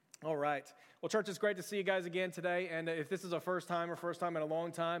All right. Well, church, it's great to see you guys again today. And if this is a first time in a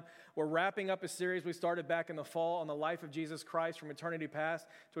long time, we're wrapping up a series we started back in the fall on the life of Jesus Christ from eternity past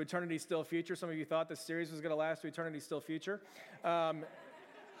to eternity still future. Some of you thought this series was going to last to eternity still future.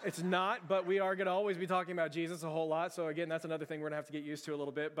 It's not, but we are going to always be talking about Jesus a whole lot. So again, that's another thing we're going to have to get used to a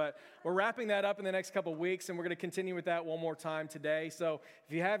little bit. But we're wrapping that up in the next couple of weeks, and we're going to continue with that one more time today. So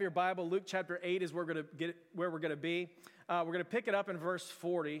if you have your Bible, Luke chapter 8 is where we're going to be. We're going to pick it up in verse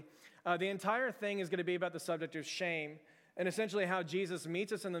 40. The entire thing is going to be about the subject of shame and essentially how Jesus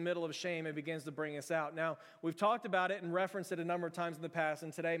meets us in the middle of shame and begins to bring us out. Now, we've talked about it and referenced it a number of times in the past,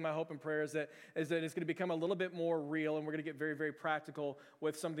 and today my hope and prayer is that it's going to become a little bit more real, and we're going to get very, very practical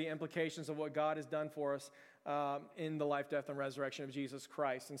with some of the implications of what God has done for us in the life, death, and resurrection of Jesus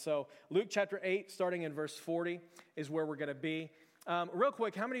Christ. And so Luke chapter 8, starting in verse 40, is where we're going to be. Real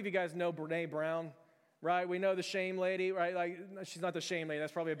quick, how many of you guys know Brene Brown? Right, we know the shame lady, right? Like, she's not the shame lady.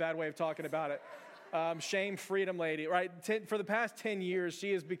 That's probably a bad way of talking about it. Shame freedom lady, right? For the past 10 years,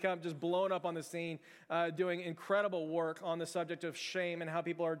 she has become just blown up on the scene, doing incredible work on the subject of shame and how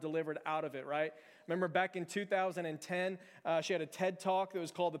people are delivered out of it, right? Remember back in 2010, she had a TED Talk that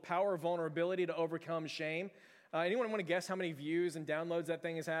was called The Power of Vulnerability to Overcome Shame. Anyone want to guess how many views and downloads that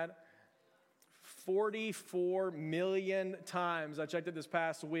thing has had? 44 million times. I checked it this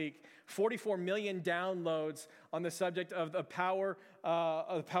past week. 44 million downloads on the subject of the power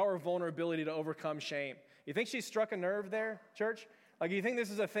of vulnerability to overcome shame. You think she struck a nerve there, church? Like, you think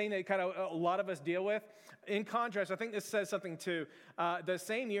this is a thing that kind of a lot of us deal with? In contrast, I think this says something too. The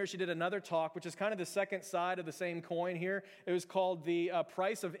same year, she did another talk, which is kind of the second side of the same coin here. It was called The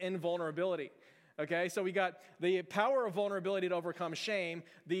Price of Invulnerability. Okay, so we got the power of vulnerability to overcome shame,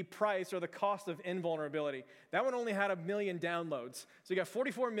 the price or the cost of invulnerability. That one only had 1 million downloads. So you got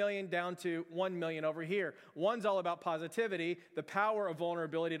 44 million down to 1 million over here. One's all about positivity, the power of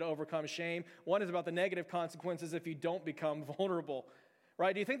vulnerability to overcome shame. One is about the negative consequences if you don't become vulnerable,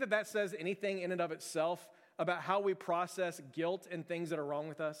 right? Do you think that says anything in and of itself about how we process guilt and things that are wrong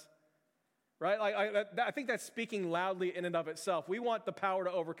with us? Right? I think that's speaking loudly in and of itself. We want the power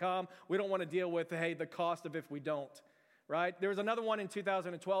to overcome. We don't want to deal with, the cost of if we don't. Right? There was another one in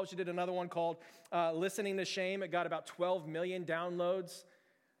 2012. She did another one called Listening to Shame. It got about 12 million downloads.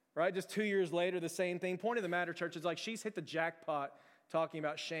 Right? Just 2 years later, the same thing. Point of the matter, church, is like she's hit the jackpot talking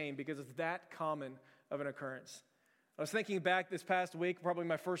about shame because it's that common of an occurrence. I was thinking back this past week, probably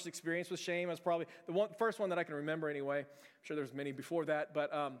my first experience with shame. It was probably the first one that I can remember anyway. I'm sure there's many before that,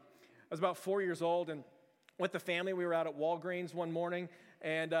 but I was about 4 years old, and with the family, we were out at Walgreens one morning,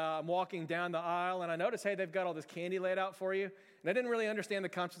 and I'm walking down the aisle, and I noticed, they've got all this candy laid out for you, and I didn't really understand the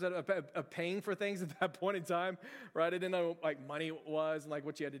concept of paying for things at that point in time, right? I didn't know, money was and,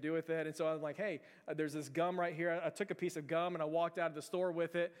 what you had to do with it, and so I was like, there's this gum right here. I took a piece of gum, and I walked out of the store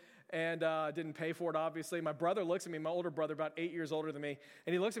with it, and didn't pay for it, obviously. My brother looks at me, my older brother, about 8 years older than me,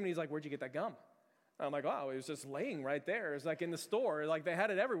 and he looks at me, and he's like, where'd you get that gum? I'm like, wow, it was just laying right there. It was in the store. They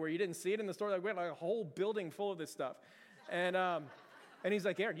had it everywhere. You didn't see it in the store. We had a whole building full of this stuff. And he's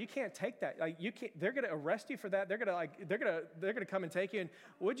like, Aaron, you can't take that. You can't. They're going to arrest you for that. They're going to come and take you. And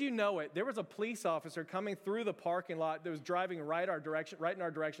would you know it? There was a police officer coming through the parking lot that was driving right in our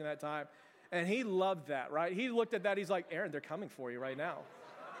direction at that time. And he loved that, right? He looked at that. He's like, Aaron, they're coming for you right now.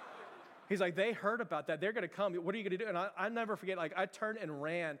 He's like, they heard about that. They're going to come. What are you going to do? And I never forget, I turned and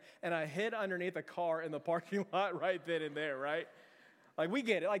ran, and I hid underneath a car in the parking lot right then and there, right? We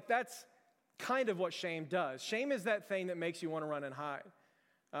get it. That's kind of what shame does. Shame is that thing that makes you want to run and hide.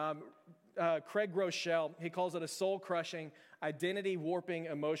 Craig Groeschel, he calls it a soul-crushing, identity-warping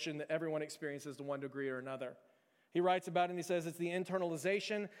emotion that everyone experiences to one degree or another. He writes about it and he says, it's the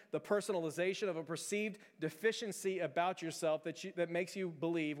internalization, the personalization of a perceived deficiency about yourself that makes you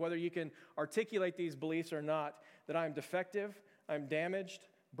believe, whether you can articulate these beliefs or not, that I'm defective, I'm damaged,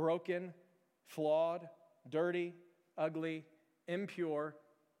 broken, flawed, dirty, ugly, impure,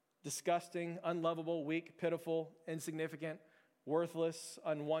 disgusting, unlovable, weak, pitiful, insignificant, worthless,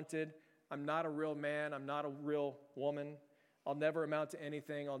 unwanted. I'm not a real man. I'm not a real woman. I'll never amount to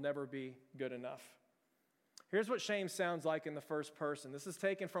anything. I'll never be good enough. Here's what shame sounds like in the first person. This is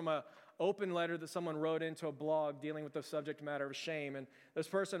taken from an open letter that someone wrote into a blog dealing with the subject matter of shame. And this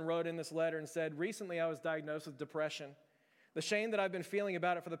person wrote in this letter and said, recently I was diagnosed with depression. The shame that I've been feeling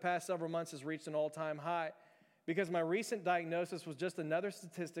about it for the past several months has reached an all-time high because my recent diagnosis was just another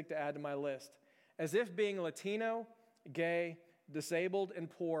statistic to add to my list. As if being Latino, gay, disabled, and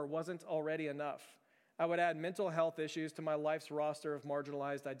poor wasn't already enough, I would add mental health issues to my life's roster of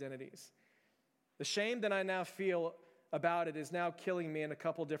marginalized identities. The shame that I now feel about it is now killing me in a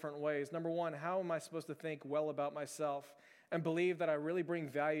couple different ways. Number one, how am I supposed to think well about myself and believe that I really bring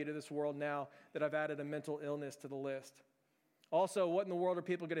value to this world now that I've added a mental illness to the list? Also, what in the world are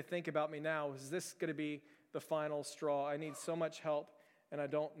people going to think about me now? Is this going to be the final straw? I need so much help, and I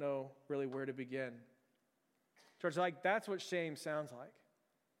don't know really where to begin. Church, that's what shame sounds like.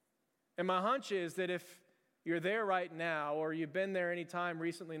 And my hunch is that if you're there right now, or you've been there any time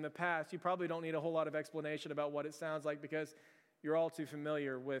recently in the past, you probably don't need a whole lot of explanation about what it sounds like, because you're all too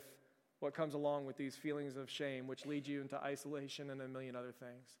familiar with what comes along with these feelings of shame, which lead you into isolation and a million other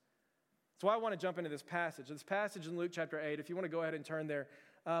things. That's why I want to jump into this passage. This passage in Luke chapter 8, if you want to go ahead and turn there,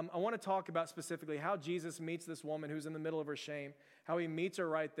 I want to talk about specifically how Jesus meets this woman who's in the middle of her shame, how he meets her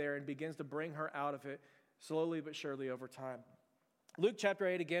right there and begins to bring her out of it slowly but surely over time. Luke chapter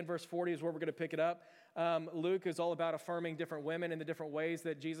 8, again, verse 40 is where we're going to pick it up. Luke is all about affirming different women in the different ways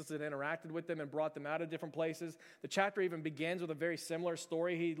that Jesus had interacted with them and brought them out of different places. The chapter even begins with a very similar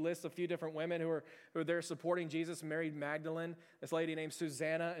story. He lists a few different women who are there supporting Jesus. Mary Magdalene, this lady named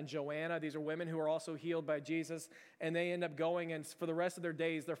Susanna, and Joanna. These are women who are also healed by Jesus. And they end up going, and for the rest of their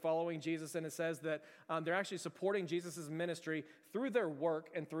days, they're following Jesus. And it says that they're actually supporting Jesus' ministry through their work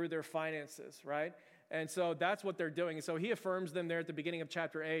and through their finances, right? And so that's what they're doing. And so he affirms them there at the beginning of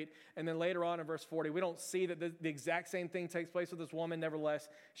chapter 8. And then later on in verse 40, we don't see that the exact same thing takes place with this woman. Nevertheless,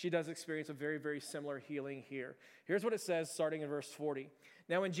 she does experience a very, very similar healing here. Here's what it says starting in verse 40.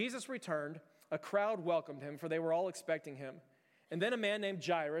 Now when Jesus returned, a crowd welcomed him, for they were all expecting him. And then a man named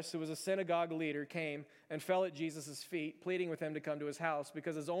Jairus, who was a synagogue leader, came and fell at Jesus' feet, pleading with him to come to his house,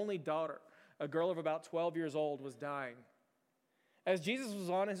 because his only daughter, a girl of about 12 years old, was dying. As Jesus was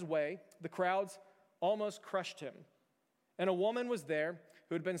on his way, the crowds almost crushed him. And a woman was there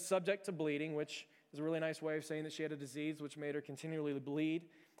who had been subject to bleeding, which is a really nice way of saying that she had a disease which made her continually bleed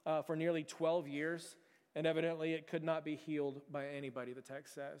for nearly 12 years. And evidently it could not be healed by anybody, the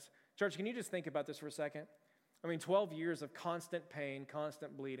text says. Church, can you just think about this for a second? 12 years of constant pain,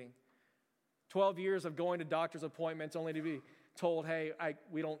 constant bleeding. 12 years of going to doctor's appointments only to be told, hey,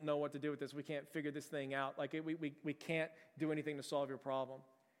 we don't know what to do with this. We can't figure this thing out. We can't do anything to solve your problem.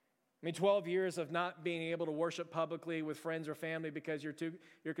 12 years of not being able to worship publicly with friends or family because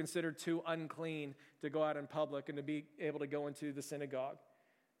you're considered too unclean to go out in public and to be able to go into the synagogue.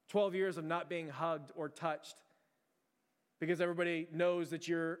 12 years of not being hugged or touched because everybody knows that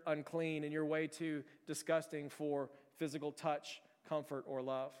you're unclean and you're way too disgusting for physical touch, comfort, or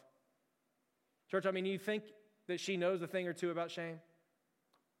love. Church, you think that she knows a thing or two about shame?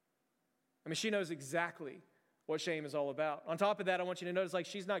 She knows exactly what shame is all about. On top of that, I want you to notice,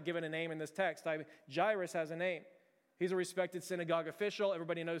 she's not given a name in this text. Jairus has a name. He's a respected synagogue official.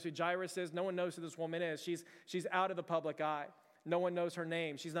 Everybody knows who Jairus is. No one knows who this woman is. She's out of the public eye. No one knows her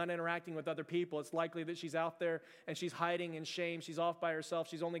name. She's not interacting with other people. It's likely that she's out there and she's hiding in shame. She's off by herself.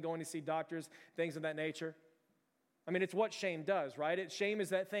 She's only going to see doctors, things of that nature. It's what shame does, right? Shame is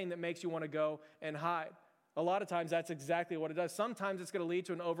that thing that makes you want to go and hide. A lot of times that's exactly what it does. Sometimes it's going to lead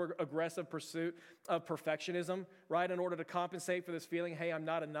to an over-aggressive pursuit of perfectionism, right? In order to compensate for this feeling, hey, I'm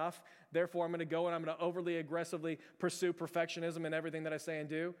not enough. Therefore, I'm going to go and I'm going to overly aggressively pursue perfectionism in everything that I say and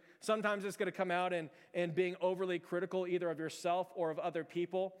do. Sometimes it's going to come out in being overly critical either of yourself or of other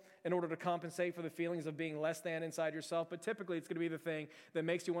people in order to compensate for the feelings of being less than inside yourself. But typically it's going to be the thing that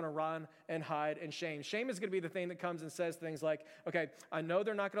makes you want to run and hide and shame. Shame is going to be the thing that comes and says things like, okay, I know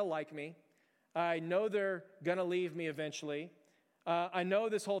they're not going to like me. I know they're going to leave me eventually. I know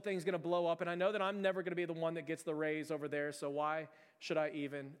this whole thing's going to blow up, and I know that I'm never going to be the one that gets the raise over there, so why should I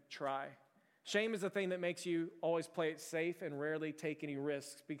even try? Shame is the thing that makes you always play it safe and rarely take any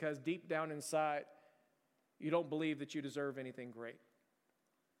risks, because deep down inside, you don't believe that you deserve anything great.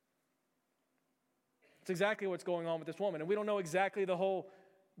 It's exactly what's going on with this woman, and we don't know exactly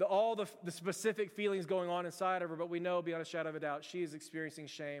all the specific feelings going on inside of her, but we know beyond a shadow of a doubt she is experiencing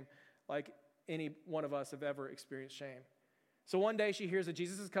shame like any one of us have ever experienced shame. So one day she hears that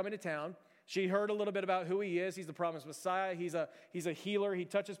Jesus is coming to town. She heard a little bit about who he is. He's the promised Messiah. He's a healer. He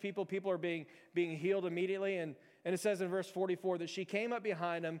touches people. People are being healed immediately. And it says in verse 44 that she came up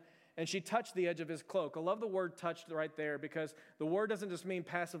behind him and she touched the edge of his cloak. I love the word touched right there, because the word doesn't just mean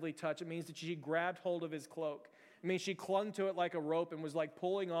passively touch. It means that she grabbed hold of his cloak. It means she clung to it like a rope and was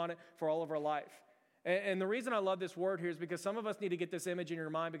pulling on it for all of her life. And the reason I love this word here is because some of us need to get this image in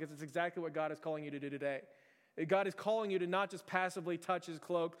your mind, because it's exactly what God is calling you to do today. God is calling you to not just passively touch his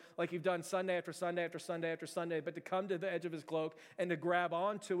cloak like you've done Sunday after Sunday after Sunday after Sunday, but to come to the edge of his cloak and to grab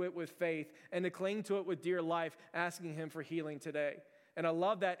onto it with faith and to cling to it with dear life, asking him for healing today. And I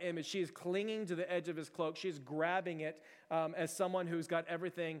love that image. She is clinging to the edge of his cloak. She is grabbing it as someone who's got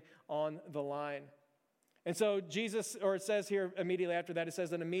everything on the line. And so it says here immediately after that, it says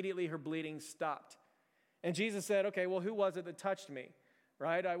that immediately her bleeding stopped. And Jesus said, okay, well, who was it that touched me?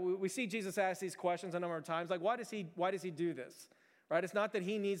 Right? We see Jesus ask these questions a number of times. Like, why does he do this? Right? It's not that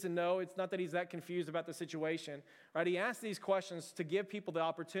he needs to know. It's not that he's that confused about the situation. Right? He asks these questions to give people the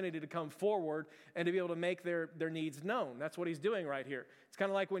opportunity to come forward and to be able to make their needs known. That's what he's doing right here. It's kind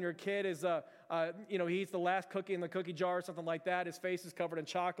of like when your kid is, he eats the last cookie in the cookie jar or something like that. His face is covered in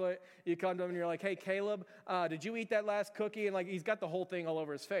chocolate. You come to him and you're like, hey, Caleb, did you eat that last cookie? And like, he's got the whole thing all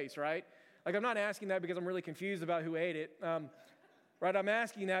over his face, right? Like, I'm not asking that because I'm really confused about who ate it. Right, I'm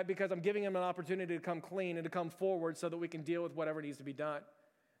asking that because I'm giving him an opportunity to come clean and to come forward so that we can deal with whatever needs to be done.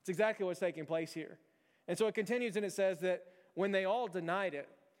 It's exactly what's taking place here. And so it continues and it says that when they all denied it,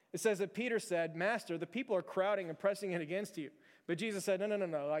 it says that Peter said, Master, the people are crowding and pressing in against you. But Jesus said,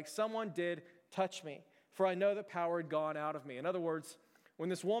 no. Like, someone did touch me, for I know that power had gone out of me. In other words, when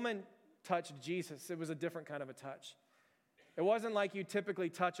this woman touched Jesus, it was a different kind of a touch. It wasn't like you typically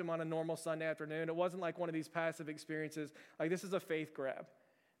touch them on a normal Sunday afternoon. It wasn't like one of these passive experiences. Like, this is a faith grab.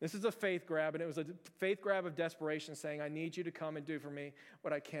 This is a faith grab, and it was a faith grab of desperation saying, I need you to come and do for me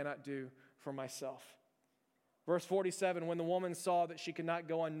what I cannot do for myself. Verse 47, when the woman saw that she could not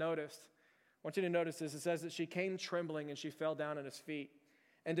go unnoticed, I want you to notice this. It says that she came trembling and she fell down at his feet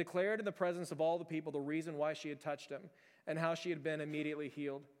and declared in the presence of all the people the reason why she had touched him and how she had been immediately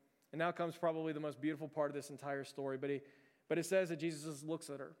healed. And now comes probably the most beautiful part of this entire story, but it says that Jesus just looks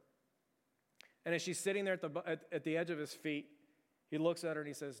at her. And as she's sitting there at the edge of his feet, he looks at her and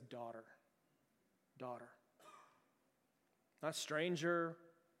he says, daughter. Not stranger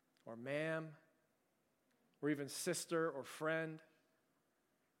or ma'am or even sister or friend.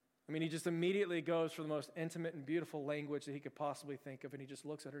 I mean, he just immediately goes for the most intimate and beautiful language that he could possibly think of, and he just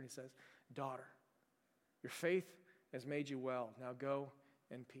looks at her and he says, daughter, your faith has made you well. Now go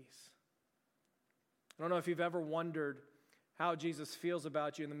in peace. I don't know if you've ever wondered how Jesus feels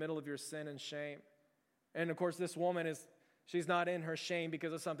about you in the middle of your sin and shame. And of course, this woman she's not in her shame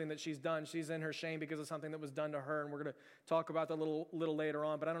because of something that she's done. She's in her shame because of something that was done to her, and we're going to talk about that a little later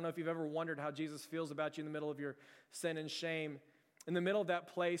on. But I don't know if you've ever wondered how Jesus feels about you in the middle of your sin and shame. In the middle of that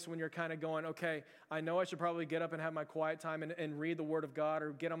place when you're kind of going, okay, I know I should probably get up and have my quiet time and read the Word of God,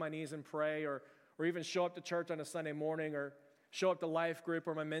 or get on my knees and pray, or even show up to church on a Sunday morning, or show up to life group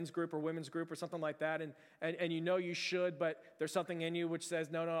or my men's group or women's group or something like that, and you know you should, but there's something in you which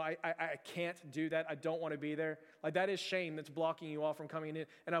says, no, I can't do that. I don't want to be there. Like, that is shame that's blocking you off from coming in.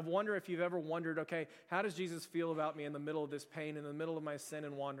 And I wonder if you've ever wondered, okay, how does Jesus feel about me in the middle of this pain, in the middle of my sin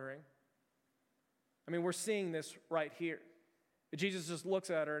and wandering? I mean, we're seeing this right here. Jesus just looks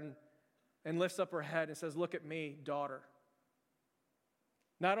at her and lifts up her head and says, look at me, daughter.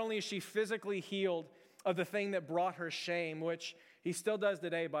 Not only is she physically healed of the thing that brought her shame, which he still does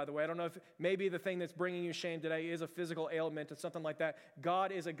today, by the way. I don't know if maybe the thing that's bringing you shame today is a physical ailment or something like that.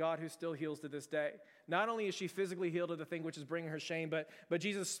 God is a God who still heals to this day. Not only is she physically healed of the thing which is bringing her shame, but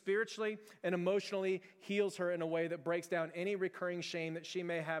Jesus spiritually and emotionally heals her in a way that breaks down any recurring shame that she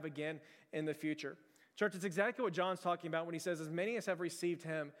may have again in the future. Church, it's exactly what John's talking about when he says, as many as have received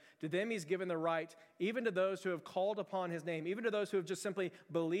him, to them he's given the right, even to those who have called upon his name, even to those who have just simply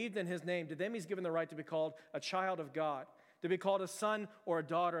believed in his name, to them he's given the right to be called a child of God, to be called a son or a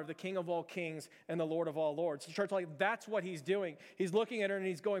daughter of the King of all kings and the Lord of all lords. So church, like, that's what he's doing. He's looking at her and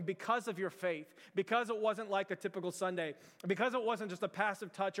he's going, because of your faith, because it wasn't like a typical Sunday, because it wasn't just a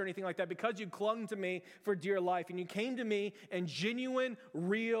passive touch or anything like that, because you clung to me for dear life and you came to me in genuine,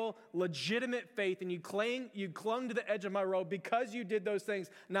 real, legitimate faith, and you clung to the edge of my robe, because you did those things,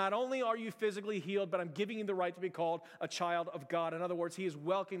 not only are you physically healed, but I'm giving you the right to be called a child of God. In other words, he is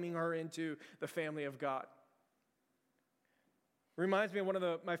welcoming her into the family of God. Reminds me of one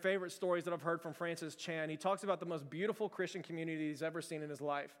of my favorite stories that I've heard from Francis Chan. He talks about the most beautiful Christian community he's ever seen in his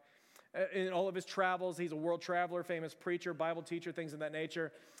life. In all of his travels, he's a world traveler, famous preacher, Bible teacher, things of that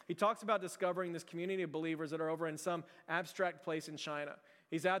nature. He talks about discovering this community of believers that are over in some abstract place in China.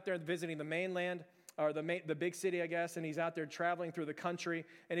 He's out there visiting the mainland, or the big city, I guess, and he's out there traveling through the country,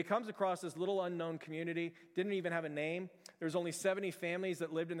 and he comes across this little unknown community, didn't even have a name. There's only 70 families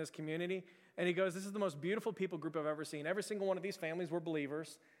that lived in this community, and he goes, this is the most beautiful people group I've ever seen. Every single one of these families were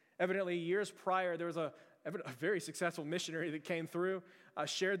believers. Evidently, years prior, there was a very successful missionary that came through,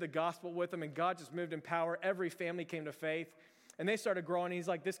 shared the gospel with them, and God just moved in power. Every family came to faith, and they started growing. He's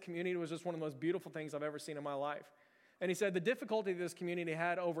like, this community was just one of the most beautiful things I've ever seen in my life. And he said the difficulty this community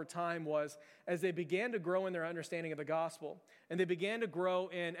had over time was as they began to grow in their understanding of the gospel, and they began to grow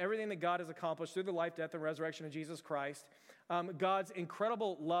in everything that God has accomplished through the life, death, and resurrection of Jesus Christ, God's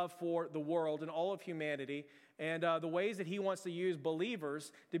incredible love for the world and all of humanity, and the ways that he wants to use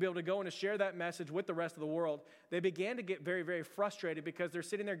believers to be able to go and to share that message with the rest of the world, they began to get very, very frustrated because they're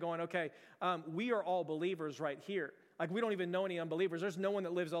sitting there going, okay, we are all believers right here. Like, we don't even know any unbelievers. There's no one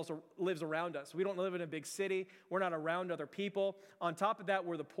that lives around us. We don't live in a big city. We're not around other people. On top of that,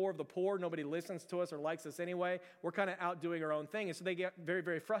 we're the poor of the poor. Nobody listens to us or likes us anyway. We're kind of out doing our own thing. And so they get very,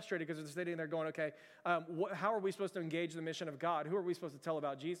 very frustrated because they're sitting there going, okay, how are we supposed to engage the mission of God? Who are we supposed to tell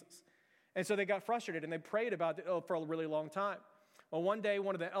about Jesus? And so they got frustrated, and they prayed about it for a really long time. Well, one day,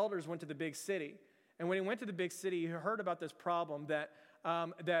 one of the elders went to the big city. And when he went to the big city, he heard about this problem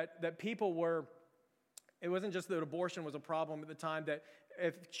that people were... It wasn't just that abortion was a problem at the time, that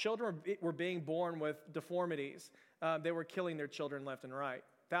if children were being born with deformities, they were killing their children left and right.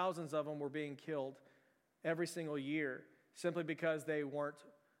 Thousands of them were being killed every single year simply because they weren't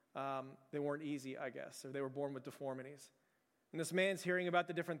easy, I guess, or they were born with deformities. And this man's hearing about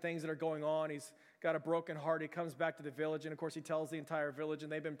the different things that are going on. He's got a broken heart. He comes back to the village, and of course he tells the entire village,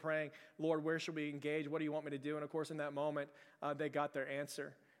 and they've been praying, Lord, where should we engage? What do you want me to do? And of course in that moment, they got their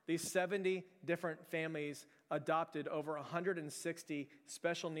answer. These 70 different families adopted over 160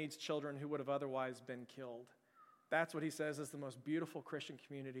 special needs children who would have otherwise been killed. That's what he says is the most beautiful Christian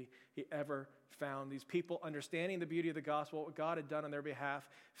community he ever found. These people understanding the beauty of the gospel, what God had done on their behalf,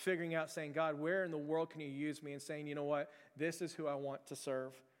 figuring out, saying, God, where in the world can you use me? And saying, you know what? This is who I want to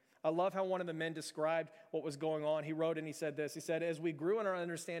serve. I love how one of the men described what was going on. He wrote and he said this. He said, as we grew in our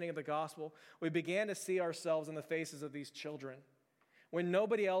understanding of the gospel, we began to see ourselves in the faces of these children. When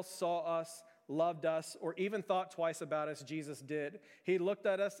nobody else saw us, loved us, or even thought twice about us, Jesus did. He looked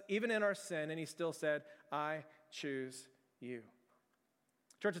at us, even in our sin, and he still said, I choose you.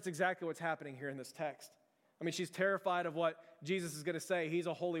 Church, it's exactly what's happening here in this text. I mean, she's terrified of what Jesus is going to say. He's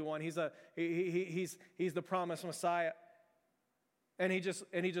a holy one. He's the promised Messiah. And he just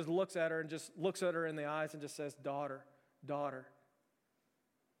looks at her and just looks at her in the eyes and just says, daughter, daughter,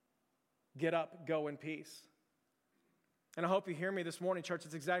 get up, go in peace. And I hope you hear me this morning, church.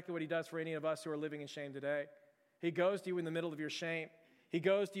 It's exactly what he does for any of us who are living in shame today. He goes to you in the middle of your shame. He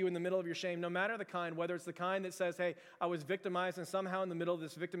goes to you in the middle of your shame, no matter the kind, whether it's the kind that says, hey, I was victimized, and somehow in the middle of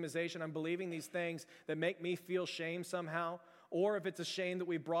this victimization, I'm believing these things that make me feel shame somehow, or if it's a shame that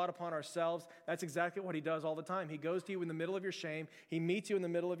we brought upon ourselves. That's exactly what he does all the time. He goes to you in the middle of your shame. He meets you in the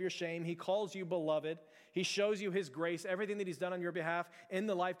middle of your shame. He calls you beloved. He shows you his grace, everything that he's done on your behalf in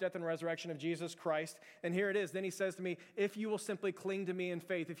the life, death, and resurrection of Jesus Christ. And here it is. Then he says to me, if you will simply cling to me in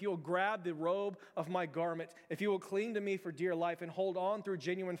faith, if you will grab the robe of my garment, if you will cling to me for dear life and hold on through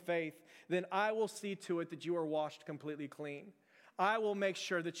genuine faith, then I will see to it that you are washed completely clean. I will make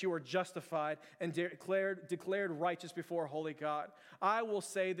sure that you are justified and declared righteous before holy God. I will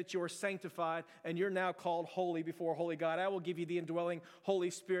say that you are sanctified and you're now called holy before holy God. I will give you the indwelling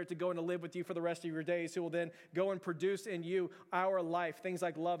Holy Spirit to go and to live with you for the rest of your days, who will then go and produce in you our life, things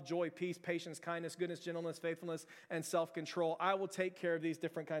like love, joy, peace, patience, kindness, goodness, gentleness, faithfulness, and self-control. I will take care of these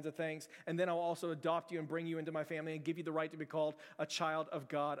different kinds of things, and then I'll also adopt you and bring you into my family and give you the right to be called a child of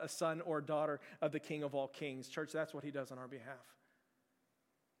God, a son or daughter of the King of all kings. Church, that's what he does on our behalf.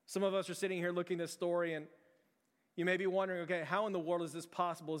 Some of us are sitting here looking at this story, and you may be wondering, okay, how in the world is this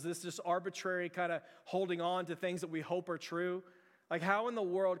possible? Is this just arbitrary kind of holding on to things that we hope are true? Like, how in the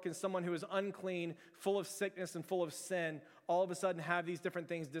world can someone who is unclean, full of sickness and full of sin, all of a sudden have these different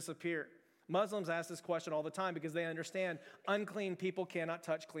things disappear? Muslims ask this question all the time because they understand unclean people cannot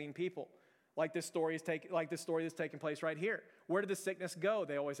touch clean people. Like this story that's taking place right here. Where did the sickness go?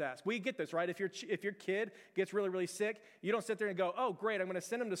 They always ask. We get this, right? If your kid gets really, really sick, you don't sit there and go, oh, great, I'm going to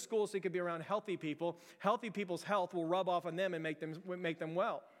send him to school so he can be around healthy people. Healthy people's health will rub off on them and make them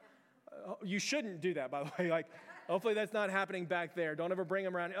well. You shouldn't do that, by the way. Like, hopefully that's not happening back there. Don't ever bring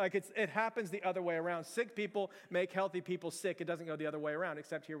them around. Like, it happens the other way around. Sick people make healthy people sick. It doesn't go the other way around,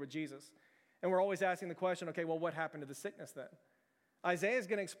 except here with Jesus. And we're always asking the question, okay, well, what happened to the sickness then? Isaiah is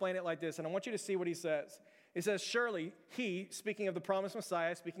going to explain it like this, and I want you to see what he says. He says, surely he, speaking of the promised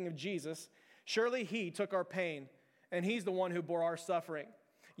Messiah, speaking of Jesus, surely he took our pain, and he's the one who bore our suffering.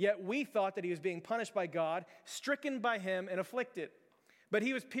 Yet we thought that he was being punished by God, stricken by him, and afflicted. But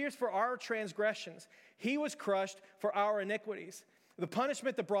he was pierced for our transgressions. He was crushed for our iniquities. The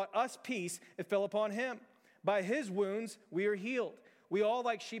punishment that brought us peace, it fell upon him. By his wounds we are healed. We all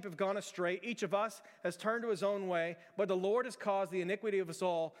like sheep have gone astray. Each of us has turned to his own way, but the Lord has caused the iniquity of us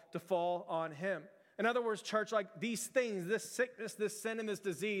all to fall on him. In other words, church, like these things, this sickness, this sin, and this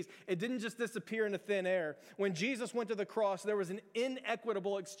disease, it didn't just disappear into thin air. When Jesus went to the cross, there was an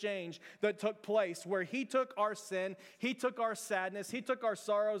inequitable exchange that took place where he took our sin, he took our sadness, he took our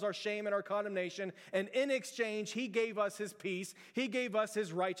sorrows, our shame, and our condemnation, and in exchange, he gave us his peace, he gave us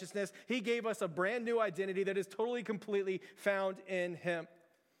his righteousness, he gave us a brand new identity that is totally, completely found in him.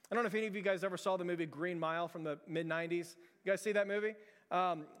 I don't know if any of you guys ever saw the movie Green Mile from the mid-90s. You guys see that movie?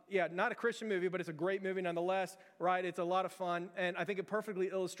 Yeah, not a Christian movie, but it's a great movie nonetheless, right? It's a lot of fun, and I think it perfectly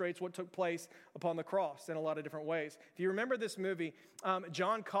illustrates what took place upon the cross in a lot of different ways. If you remember this movie,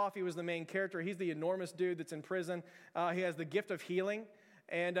 John Coffey was the main character. He's the enormous dude that's in prison. He has the gift of healing,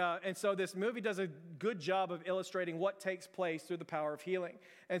 and so this movie does a good job of illustrating what takes place through the power of healing.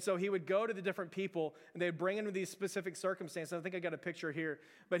 And so he would go to the different people, and they'd bring him these specific circumstances. I think I got a picture here.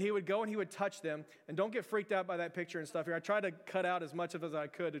 But he would go and he would touch them. And don't get freaked out by that picture and stuff here. I tried to cut out as much of it as I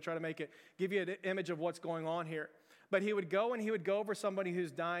could to try to give you an image of what's going on here. But he would go and he would go over somebody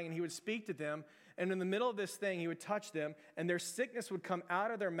who's dying, and he would speak to them. And in the middle of this thing, he would touch them, and their sickness would come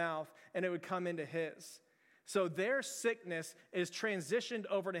out of their mouth, and it would come into his. So their sickness is transitioned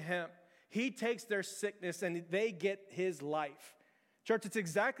over to him. He takes their sickness and they get his life. Church, it's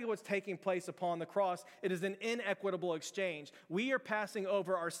exactly what's taking place upon the cross. It is an inequitable exchange. We are passing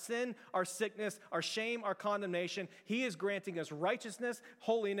over our sin, our sickness, our shame, our condemnation. He is granting us righteousness,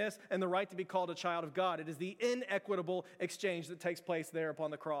 holiness, and the right to be called a child of God. It is the inequitable exchange that takes place there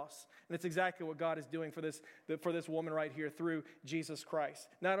upon the cross. And it's exactly what God is doing for this woman right here through Jesus Christ.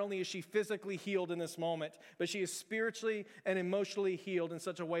 Not only is she physically healed in this moment, but she is spiritually and emotionally healed in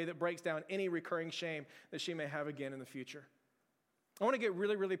such a way that breaks down any recurring shame that she may have again in the future. I want to get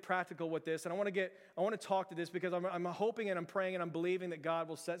really, really practical with this, and I want to talk to this because I'm hoping and I'm praying and I'm believing that God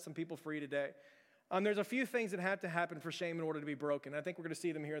will set some people free today. There's a few things that have to happen for shame in order to be broken. I think we're going to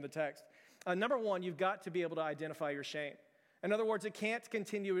see them here in the text. Number one, you've got to be able to identify your shame. In other words, it can't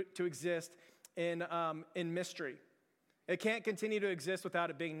continue to exist in mystery. It can't continue to exist without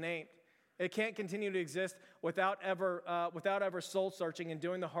it being named. It can't continue to exist without ever soul searching and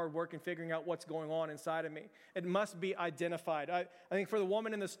doing the hard work and figuring out what's going on inside of me. It must be identified. I think for the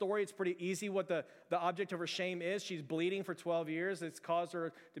woman in the story, it's pretty easy what the object of her shame is. She's bleeding for 12 years. It's caused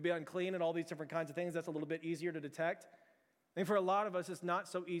her to be unclean and all these different kinds of things. That's a little bit easier to detect. And for a lot of us, it's not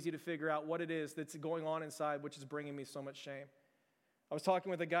so easy to figure out what it is that's going on inside, which is bringing me so much shame. I was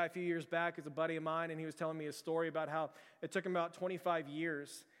talking with a guy a few years back, who's a buddy of mine, and he was telling me a story about how it took him about 25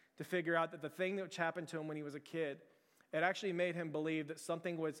 years to figure out that the thing that happened to him when he was a kid, it actually made him believe that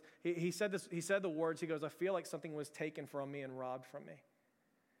something was, he said the words, he goes, I feel like something was taken from me and robbed from me.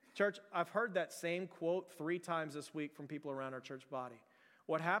 Church, I've heard that same quote 3 times this week from people around our church body.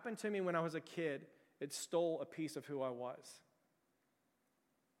 What happened to me when I was a kid, it stole a piece of who I was.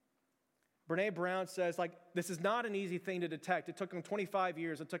 Brene Brown says, this is not an easy thing to detect. It took him 25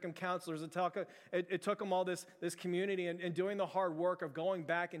 years. It took him counselors. It took him all this community and doing the hard work of going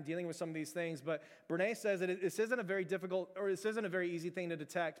back and dealing with some of these things. But Brene says that this isn't a very easy thing to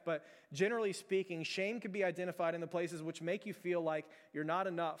detect. But generally speaking, shame can be identified in the places which make you feel like you're not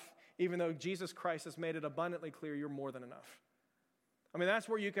enough, even though Jesus Christ has made it abundantly clear you're more than enough. I mean, that's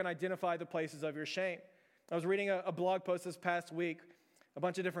where you can identify the places of your shame. I was reading a blog post this past week. A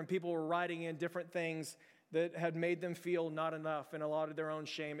bunch of different people were writing in different things that had made them feel not enough in a lot of their own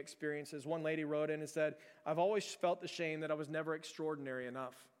shame experiences. One lady wrote in and said, I've always felt the shame that I was never extraordinary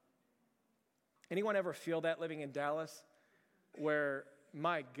enough. Anyone ever feel that living in Dallas? Where,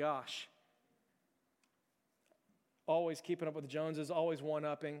 my gosh, always keeping up with the Joneses, always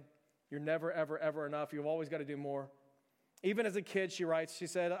one-upping. You're never, ever, ever enough. You've always got to do more. Even as a kid, she writes, she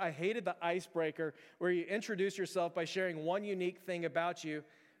said, I hated the icebreaker where you introduce yourself by sharing one unique thing about you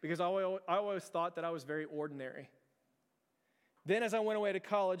because I always thought that I was very ordinary. Then as I went away to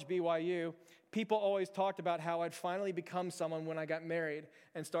college, BYU, people always talked about how I'd finally become someone when I got married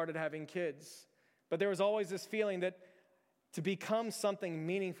and started having kids. But there was always this feeling that to become something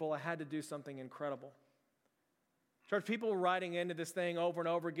meaningful, I had to do something incredible. Church, people were writing into this thing over and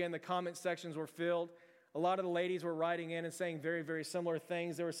over again. The comment sections were filled. A lot of the ladies were writing in and saying very, very similar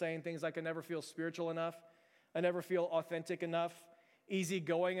things. They were saying things like, I never feel spiritual enough. I never feel authentic enough,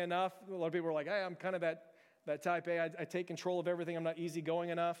 easygoing enough. A lot of people were like, hey, I'm kind of that type A. I take control of everything. I'm not easygoing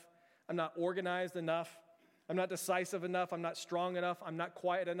enough. I'm not organized enough. I'm not decisive enough. I'm not strong enough. I'm not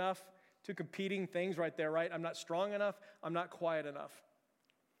quiet enough. 2 competing things right there, right? I'm not strong enough. I'm not quiet enough.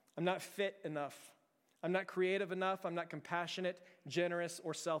 I'm not fit enough. I'm not creative enough. I'm not compassionate, generous,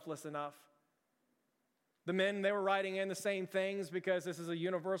 or selfless enough. The men, they were writing in the same things because this is a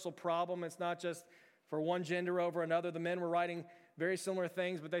universal problem. It's not just for one gender over another. The men were writing very similar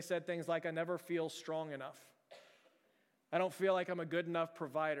things, but they said things like, I never feel strong enough. I don't feel like I'm a good enough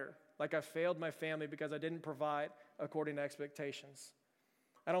provider, like I failed my family because I didn't provide according to expectations.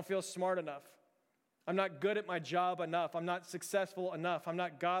 I don't feel smart enough. I'm not good at my job enough. I'm not successful enough. I'm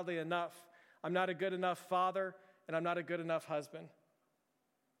not godly enough. I'm not a good enough father, and I'm not a good enough husband.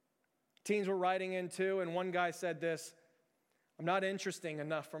 Teens were writing in too, and one guy said this, I'm not interesting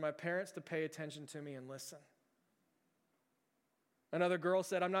enough for my parents to pay attention to me and listen. Another girl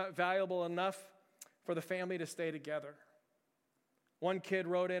said, I'm not valuable enough for the family to stay together. One kid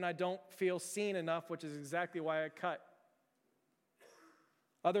wrote in, I don't feel seen enough, which is exactly why I cut.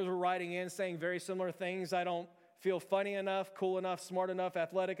 Others were writing in saying very similar things. I don't feel funny enough, cool enough, smart enough,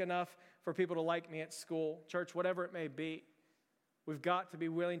 athletic enough for people to like me at school. Church, whatever it may be, we've got to be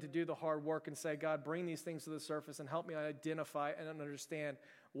willing to do the hard work and say, God, bring these things to the surface and help me identify and understand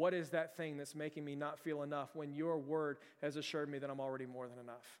what is that thing that's making me not feel enough when your word has assured me that I'm already more than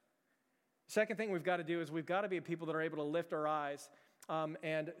enough. Second thing we've got to do is we've got to be people that are able to lift our eyes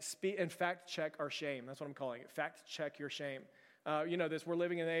and fact check our shame. That's what I'm calling it. Fact check your shame. You know this, we're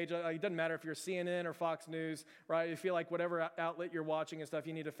living in an age, it doesn't matter if you're CNN or Fox News, right? You feel like whatever outlet you're watching and stuff,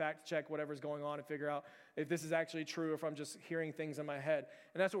 you need to fact check whatever's going on and figure out if this is actually true or if I'm just hearing things in my head.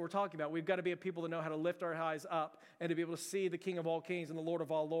 And that's what we're talking about. We've got to be a people that know how to lift our eyes up and to be able to see the King of all kings and the Lord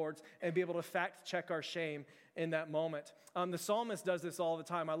of all lords and be able to fact check our shame in that moment. The psalmist does this all the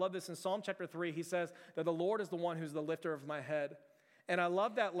time. I love this in Psalm chapter 3. He says that the Lord is the one who's the lifter of my head. And I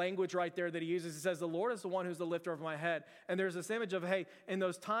love that language right there that he uses. He says, the Lord is the one who's the lifter of my head. And there's this image of, hey, in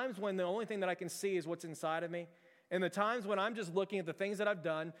those times when the only thing that I can see is what's inside of me, in the times when I'm just looking at the things that I've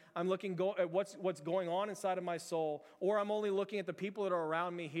done, I'm looking at what's going on inside of my soul, or I'm only looking at the people that are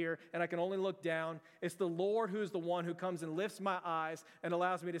around me here, and I can only look down. It's the Lord who's the one who comes and lifts my eyes and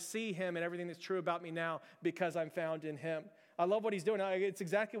allows me to see him and everything that's true about me now because I'm found in him. I love what he's doing. It's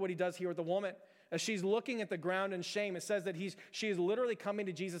exactly what he does here with the woman. As she's looking at the ground in shame, it says that she is literally coming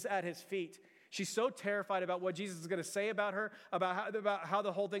to Jesus at his feet. She's so terrified about what Jesus is going to say about her, about how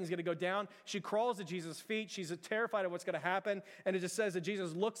the whole thing's going to go down. She crawls to Jesus' feet. She's terrified of what's going to happen. And it just says that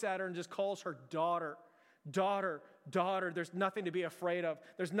Jesus looks at her and just calls her daughter. Daughter, daughter, there's nothing to be afraid of.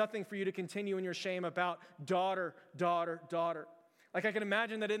 There's nothing for you to continue in your shame about. Daughter, daughter, daughter. Like I can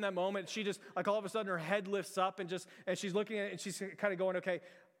imagine that in that moment, she just, like all of a sudden her head lifts up and she's looking at it and she's kind of going, okay,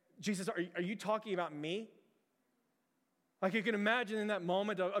 Jesus, are you talking about me? Like you can imagine in that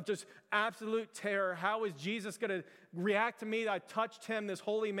moment of just absolute terror, how is Jesus going to react to me? I touched him, this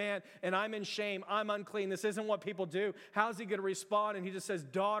holy man, and I'm in shame. I'm unclean. This isn't what people do. How's he going to respond? And he just says,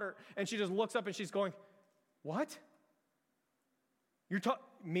 daughter. And she just looks up and she's going, what?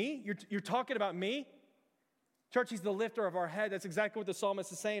 Me? You're talking about me? Church, he's the lifter of our head. That's exactly what the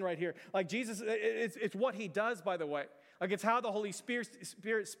psalmist is saying right here. Like Jesus, it's what he does, by the way. Like it's how the Holy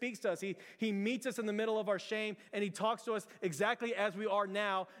Spirit speaks to us. He meets us in the middle of our shame, and he talks to us exactly as we are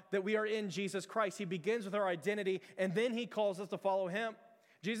now, that we are in Jesus Christ. He begins with our identity, and then he calls us to follow him.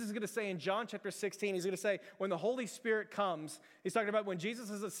 Jesus is going to say in John chapter 16, he's going to say, when the Holy Spirit comes, he's talking about when Jesus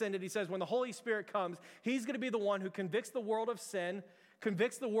has ascended, he says, when the Holy Spirit comes, he's going to be the one who convicts the world of sin,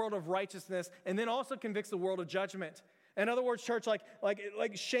 convicts the world of righteousness, and then also convicts the world of judgment. In other words, church, like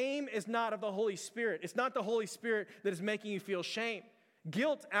shame is not of the Holy Spirit. It's not the Holy Spirit that is making you feel shame.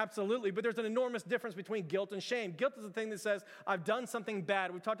 Guilt, absolutely, but there's an enormous difference between guilt and shame. Guilt is the thing that says, I've done something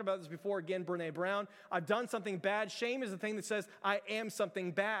bad. We've talked about this before, again, Brene Brown. I've done something bad. Shame is the thing that says, I am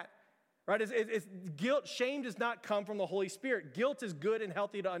something bad. Right? It's guilt. Shame does not come from the Holy Spirit. Guilt is good and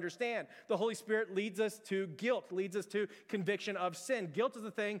healthy to understand. The Holy Spirit leads us to guilt, leads us to conviction of sin. Guilt is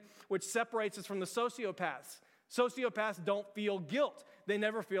the thing which separates us from the sociopaths. Sociopaths don't feel guilt. They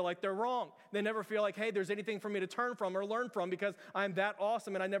never feel like they're wrong. They never feel like, hey, there's anything for me to turn from or learn from because I'm that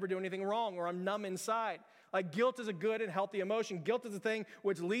awesome and I never do anything wrong, or I'm numb inside. Like guilt is a good and healthy emotion. Guilt is the thing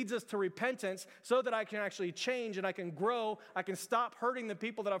which leads us to repentance so that I can actually change and I can grow. I can stop hurting the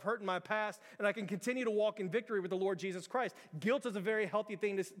people that I've hurt in my past, and I can continue to walk in victory with the Lord Jesus Christ. Guilt is a very healthy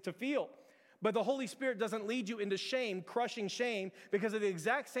thing to feel. But the Holy Spirit doesn't lead you into shame, crushing shame, because at the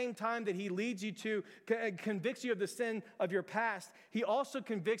exact same time that he leads you to, convicts you of the sin of your past, he also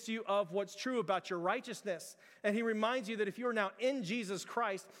convicts you of what's true about your righteousness. And he reminds you that if you are now in Jesus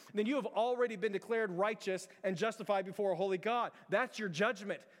Christ, then you have already been declared righteous and justified before a holy God. That's your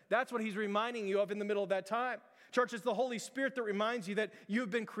judgment. That's what he's reminding you of in the middle of that time. Church, it's the Holy Spirit that reminds you that you've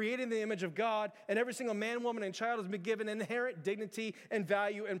been created in the image of God, and every single man, woman, and child has been given inherent dignity and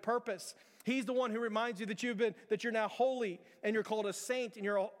value and purpose. He's the one who reminds you that you're now holy, and you're called a saint, and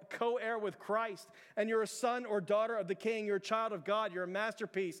you're a co-heir with Christ, and you're a son or daughter of the King. You're a child of God. You're a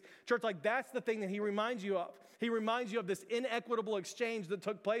masterpiece. Church, like that's the thing that he reminds you of. He reminds you of this inequitable exchange that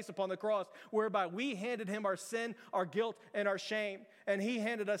took place upon the cross, whereby we handed him our sin, our guilt, and our shame. And he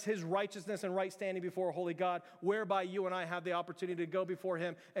handed us his righteousness and right standing before a holy God, whereby you and I have the opportunity to go before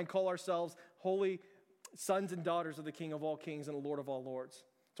him and call ourselves holy sons and daughters of the King of all kings and the Lord of all lords.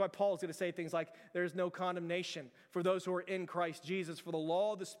 That's why Paul is going to say things like, there is no condemnation for those who are in Christ Jesus. For the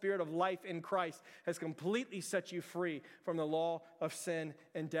law of the Spirit of life in Christ has completely set you free from the law of sin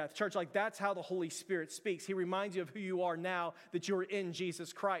and death. Church, like that's how the Holy Spirit speaks. He reminds you of who you are now that you are in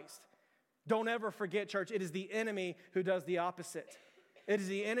Jesus Christ. Don't ever forget, church, it is the enemy who does the opposite. It is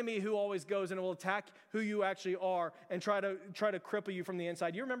the enemy who always goes and will attack who you actually are and try to cripple you from the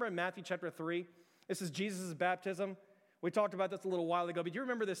inside. You remember in Matthew chapter 3, this is Jesus' baptism. We talked about this a little while ago, but do you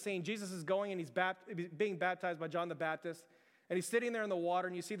remember this scene? Jesus is going and he's being baptized by John the Baptist, and he's sitting there in the water,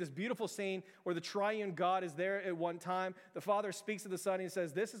 and you see this beautiful scene where the triune God is there at one time. The Father speaks to the Son, and he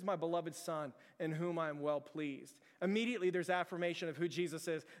says, "This is my beloved Son, in whom I am well pleased." Immediately, there's affirmation of who Jesus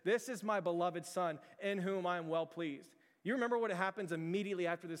is. This is my beloved Son, in whom I am well pleased. You remember what happens immediately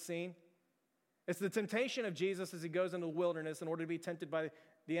after this scene? It's the temptation of Jesus as he goes into the wilderness in order to be tempted by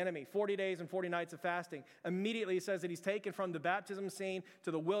the enemy. 40 days and 40 nights of fasting. Immediately, he says that he's taken from the baptism scene to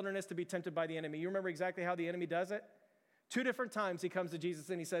the wilderness to be tempted by the enemy. You remember exactly how the enemy does it? 2 different times he comes to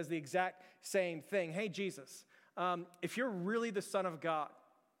Jesus and he says the exact same thing. Hey, Jesus, if you're really the Son of God,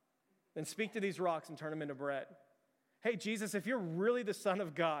 then speak to these rocks and turn them into bread. Hey, Jesus, if you're really the Son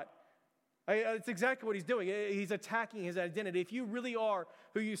of God, it's exactly what he's doing. He's attacking his identity. If you really are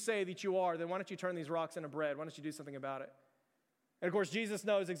who you say that you are, then why don't you turn these rocks into bread? Why don't you do something about it? And of course, Jesus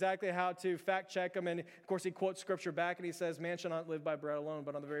knows exactly how to fact check him. And of course, he quotes scripture back and he says, "Man shall not live by bread alone,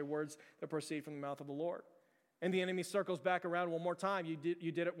 but on the very words that proceed from the mouth of the Lord." And the enemy circles back around one more time. You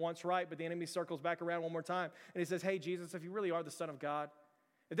did it once right, but the enemy circles back around one more time. And he says, "Hey, Jesus, if you really are the Son of God,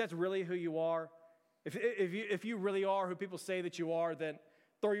 if that's really who you are, if you really are who people say that you are, then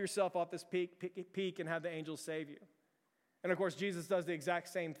throw yourself off this peak and have the angels save you." And of course, Jesus does the exact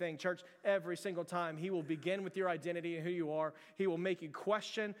same thing. Church, every single time, he will begin with your identity and who you are. He will make you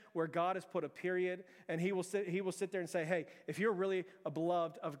question where God has put a period. And he will sit there and say, "Hey, if you're really a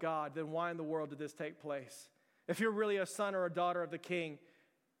beloved of God, then why in the world did this take place? If you're really a son or a daughter of the King,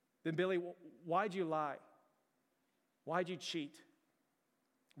 then Billy, why'd you lie? Why'd you cheat?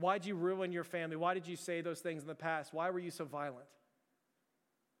 Why'd you ruin your family? Why did you say those things in the past? Why were you so violent?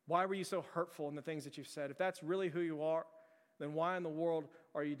 Why were you so hurtful in the things that you've said? If that's really who you are, then why in the world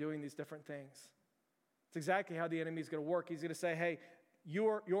are you doing these different things?" It's exactly how the enemy is going to work. He's going to say, "Hey,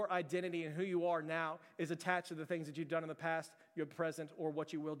 your identity and who you are now is attached to the things that you've done in the past, your present, or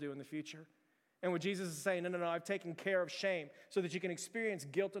what you will do in the future." And what Jesus is saying, no, I've taken care of shame so that you can experience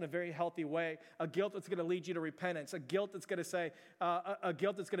guilt in a very healthy way, a guilt that's going to lead you to repentance, a guilt that's going to say, a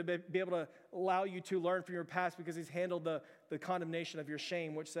guilt that's going to be able to allow you to learn from your past because he's handled the condemnation of your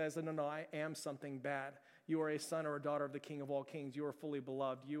shame, which says, no, I am something bad. You are a son or a daughter of the King of all kings. You are fully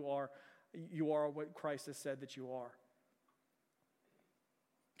beloved. You are what Christ has said that you are.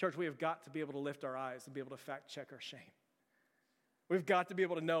 Church, we have got to be able to lift our eyes and be able to fact check our shame. We've got to be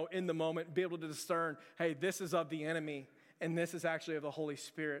able to know in the moment, be able to discern, hey, this is of the enemy, and this is actually of the Holy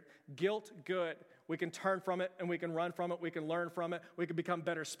Spirit. Guilt, good. We can turn from it, and we can run from it. We can learn from it. We can become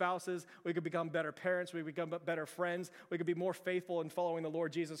better spouses. We can become better parents. We can become better friends. We can be more faithful in following the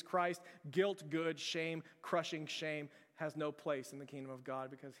Lord Jesus Christ. Guilt, good. Shame, crushing shame has no place in the kingdom of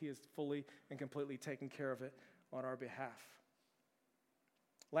God because he has fully and completely taken care of it on our behalf.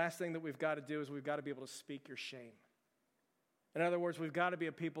 Last thing that we've got to do is we've got to be able to speak your shame. In other words, we've got to be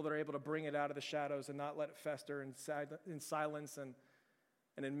a people that are able to bring it out of the shadows and not let it fester in silence and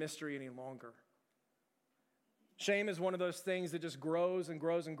in mystery any longer. Shame is one of those things that just grows and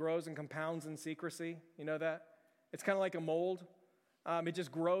grows and grows and compounds in secrecy. You know that? It's kind of like a mold. It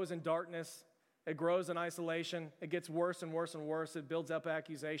just grows in darkness. It grows in isolation. It gets worse and worse and worse. It builds up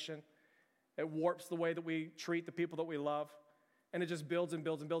accusation. It warps the way that we treat the people that we love. And it just builds and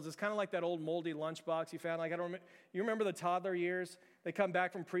builds and builds. It's kind of like that old moldy lunchbox you found. Like, you remember the toddler years? They come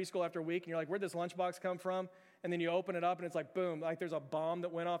back from preschool after a week, and you're like, where'd this lunchbox come from? And then you open it up, and it's like, boom, like there's a bomb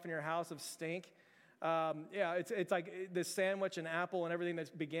that went off in your house of stink. It's like this sandwich and apple and everything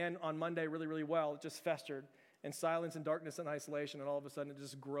that began on Monday really, really well. It just festered in silence and darkness and isolation, and all of a sudden it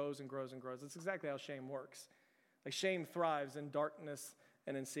just grows and grows and grows. That's exactly how shame works. Like shame thrives in darkness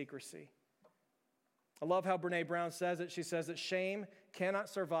and in secrecy. I love how Brené Brown says it. She says that shame cannot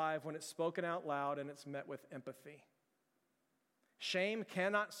survive when it's spoken out loud and it's met with empathy. Shame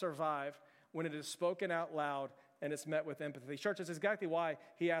cannot survive when it is spoken out loud and it's met with empathy. Church, that's exactly why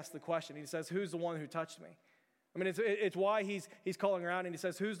he asked the question. He says, who's the one who touched me? I mean, it's why he's calling her out and he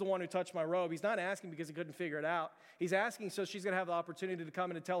says, who's the one who touched my robe? He's not asking because he couldn't figure it out. He's asking so she's going to have the opportunity to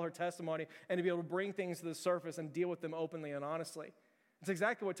come in and tell her testimony and to be able to bring things to the surface and deal with them openly and honestly. It's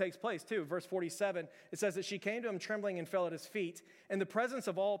exactly what takes place, too. Verse 47, it says that she came to him trembling and fell at his feet in the presence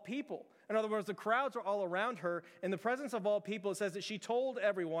of all people. In other words, the crowds are all around her. In the presence of all people, it says that she told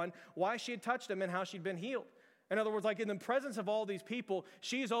everyone why she had touched him and how she'd been healed. In other words, like in the presence of all these people,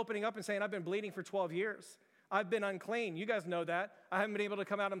 she's opening up and saying, I've been bleeding for 12 years. I've been unclean. You guys know that. I haven't been able to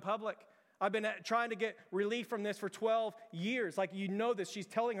come out in public. I've been trying to get relief from this for 12 years. Like, you know this. She's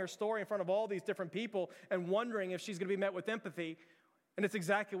telling her story in front of all these different people and wondering if she's going to be met with empathy. And it's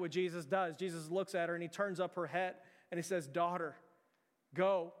exactly what Jesus does. Jesus looks at her and he turns up her head and he says, daughter,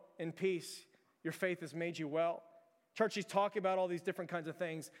 go in peace. Your faith has made you well. Church, she's talking about all these different kinds of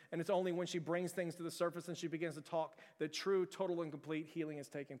things, and it's only when she brings things to the surface and she begins to talk that true, total, and complete healing is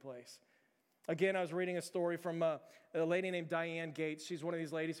taking place. Again, I was reading a story from a lady named Diane Gates. She's one of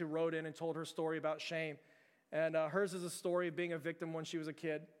these ladies who wrote in and told her story about shame. And hers is a story of being a victim when she was a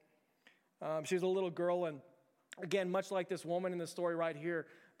kid. She was a little girl, and again, much like this woman in the story right here,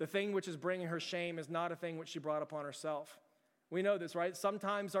 the thing which is bringing her shame is not a thing which she brought upon herself. We know this, right?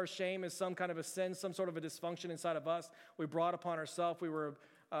 Sometimes our shame is some kind of a sin, some sort of a dysfunction inside of us. We brought upon ourselves. We were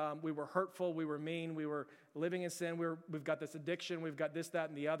hurtful. We were mean. We were living in sin. We've got this addiction. We've got this, that,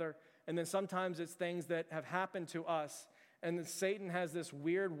 and the other. And then sometimes it's things that have happened to us. And then Satan has this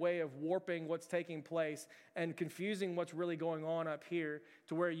weird way of warping what's taking place and confusing what's really going on up here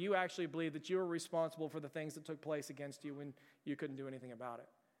to where you actually believe that you are responsible for the things that took place against you when you couldn't do anything about it.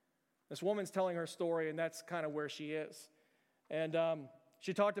 This woman's telling her story, and that's kind of where she is. And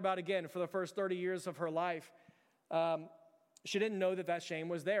she talked about, again, for the first 30 years of her life, she didn't know that shame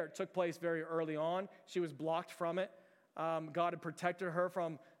was there. It took place very early on. She was blocked from it. God had protected her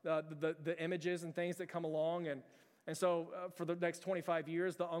from the images and things that come along. And so for the next 25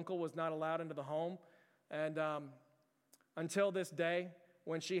 years, the uncle was not allowed into the home. And until this day,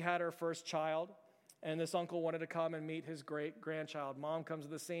 when she had her first child, and this uncle wanted to come and meet his great-grandchild. Mom comes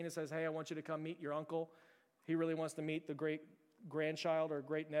to the scene and says, hey, I want you to come meet your uncle. He really wants to meet the great-grandchild or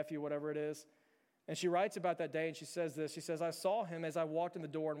great-nephew, whatever it is. And she writes about that day, and she says this. She says, I saw him as I walked in the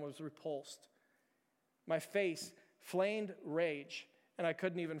door and was repulsed. My face flamed rage, and I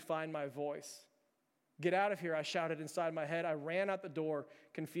couldn't even find my voice. Get out of here, I shouted inside my head. I ran out the door,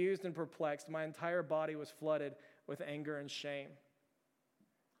 confused and perplexed. My entire body was flooded with anger and shame.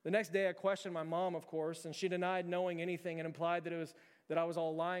 The next day, I questioned my mom, of course, and she denied knowing anything and implied that I was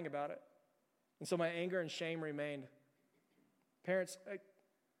all lying about it. And so my anger and shame remained. Parents,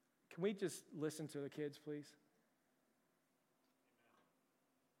 can we just listen to the kids, please?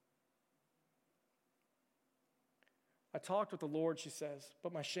 I talked with the Lord, she says,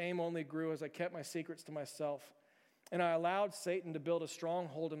 but my shame only grew as I kept my secrets to myself. And I allowed Satan to build a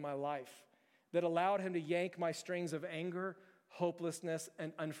stronghold in my life that allowed him to yank my strings of anger, hopelessness,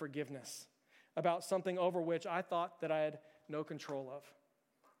 and unforgiveness about something over which I thought that I had no control of.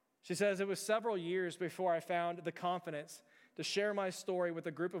 She says, it was several years before I found the confidence to share my story with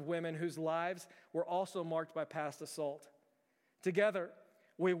a group of women whose lives were also marked by past assault. Together,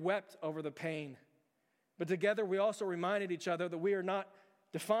 we wept over the pain. But together, we also reminded each other that we are not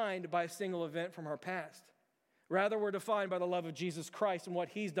defined by a single event from our past. Rather, we're defined by the love of Jesus Christ and what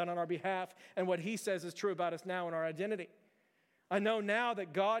he's done on our behalf and what he says is true about us now and our identity. I know now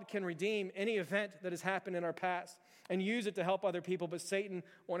that God can redeem any event that has happened in our past and use it to help other people, but Satan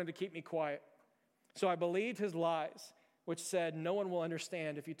wanted to keep me quiet. So I believed his lies, which said, no one will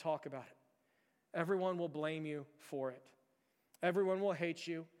understand if you talk about it. Everyone will blame you for it. Everyone will hate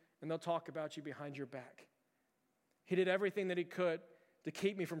you, and they'll talk about you behind your back. He did everything that he could to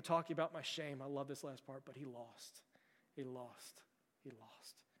keep me from talking about my shame. I love this last part, but he lost. He lost. He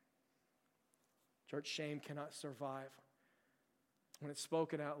lost. Church, shame cannot survive when it's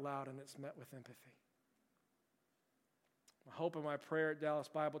spoken out loud and it's met with empathy. My hope and my prayer at Dallas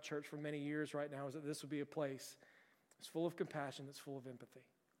Bible Church for many years right now is that this would be a place that's full of compassion, that's full of empathy.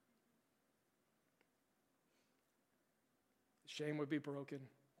 Shame would be broken.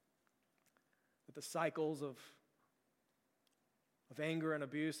 That the cycles of anger and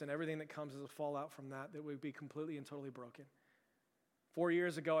abuse and everything that comes as a fallout from that would be completely and totally broken. 4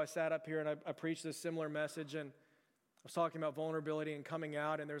 years ago, I sat up here and I preached this similar message, and I was talking about vulnerability and coming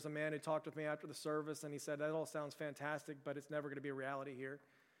out, and there's a man who talked with me after the service, and he said, that all sounds fantastic, but it's never going to be a reality here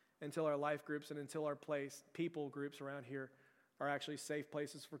until our life groups and until our people groups around here are actually safe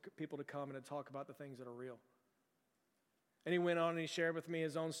places for people to come and to talk about the things that are real. And he went on and he shared with me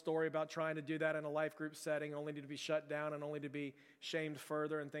his own story about trying to do that in a life group setting, only to be shut down and only to be shamed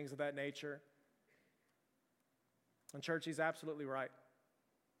further and things of that nature. And church, he's absolutely right.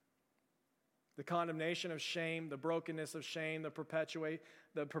 The condemnation of shame, the brokenness of shame, the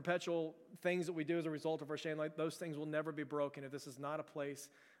perpetual things that we do as a result of our shame, like those things will never be broken if this is not a place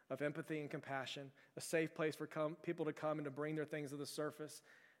of empathy and compassion, a safe place for people to come and to bring their things to the surface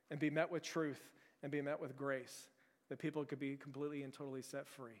and be met with truth and be met with grace, that people could be completely and totally set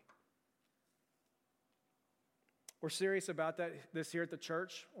free. We're serious about this here at the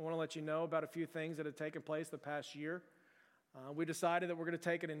church. I want to let you know about a few things that have taken place the past year. We decided that we're going to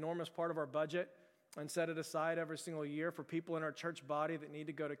take an enormous part of our budget and set it aside every single year for people in our church body that need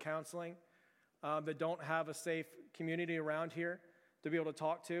to go to counseling, that don't have a safe community around here to be able to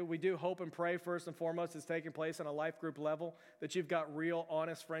talk to. We do hope and pray, first and foremost, it's taking place on a life group level, that you've got real,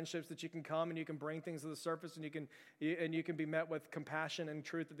 honest friendships, that you can come and you can bring things to the surface and you can be met with compassion and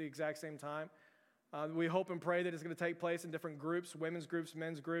truth at the exact same time. We hope and pray that it's going to take place in different groups, women's groups,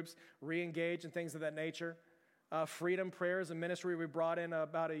 men's groups, re-engage and things of that nature. Freedom Prayers, a ministry we brought in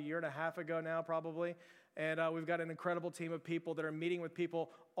about a year and a half ago now probably, and we've got an incredible team of people that are meeting with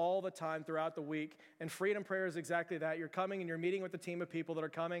people all the time throughout the week. And Freedom Prayer is exactly that. You're coming and you're meeting with a team of people that are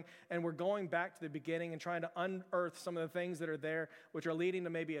coming, and we're going back to the beginning and trying to unearth some of the things that are there, which are leading to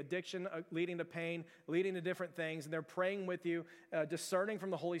maybe addiction, leading to pain, leading to different things. And they're praying with you, discerning from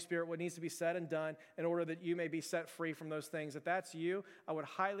the Holy Spirit what needs to be said and done in order that you may be set free from those things. If that's you, I would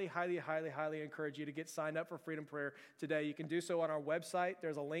highly, highly, highly, highly encourage you to get signed up for Freedom Prayer today. You can do so on our website.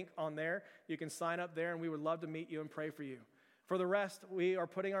 There's a link on there. You can sign up there, and we would love to meet you and pray for you. For the rest, we are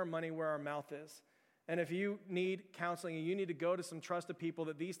putting our money where our mouth is. And if you need counseling and you need to go to some trusted people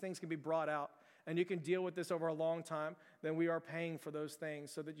that these things can be brought out and you can deal with this over a long time, then we are paying for those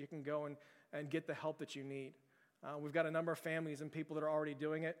things so that you can go and get the help that you need. We've got a number of families and people that are already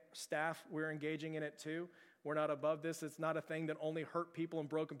doing it. Staff, we're engaging in it too. We're not above this. It's not a thing that only hurt people and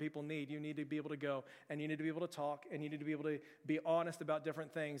broken people need. You need to be able to go, and you need to be able to talk, and you need to be able to be honest about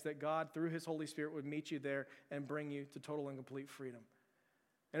different things, that God, through his Holy Spirit, would meet you there and bring you to total and complete freedom.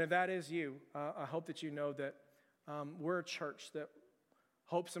 And if that is you, I hope that you know that we're a church that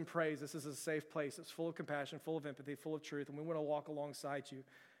hopes and prays this is a safe place. It's full of compassion, full of empathy, full of truth, and we want to walk alongside you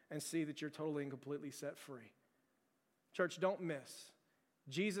and see that you're totally and completely set free. Church, don't miss.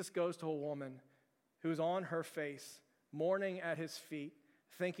 Jesus goes to a woman who's on her face, mourning at his feet,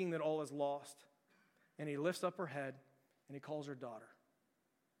 thinking that all is lost. And he lifts up her head, and he calls her daughter.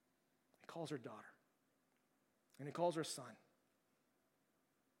 He calls her daughter. And he calls her son.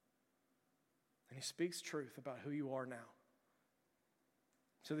 And he speaks truth about who you are now,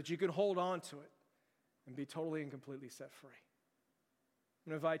 so that you can hold on to it and be totally and completely set free.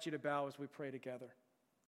 I'm going to invite you to bow as we pray together.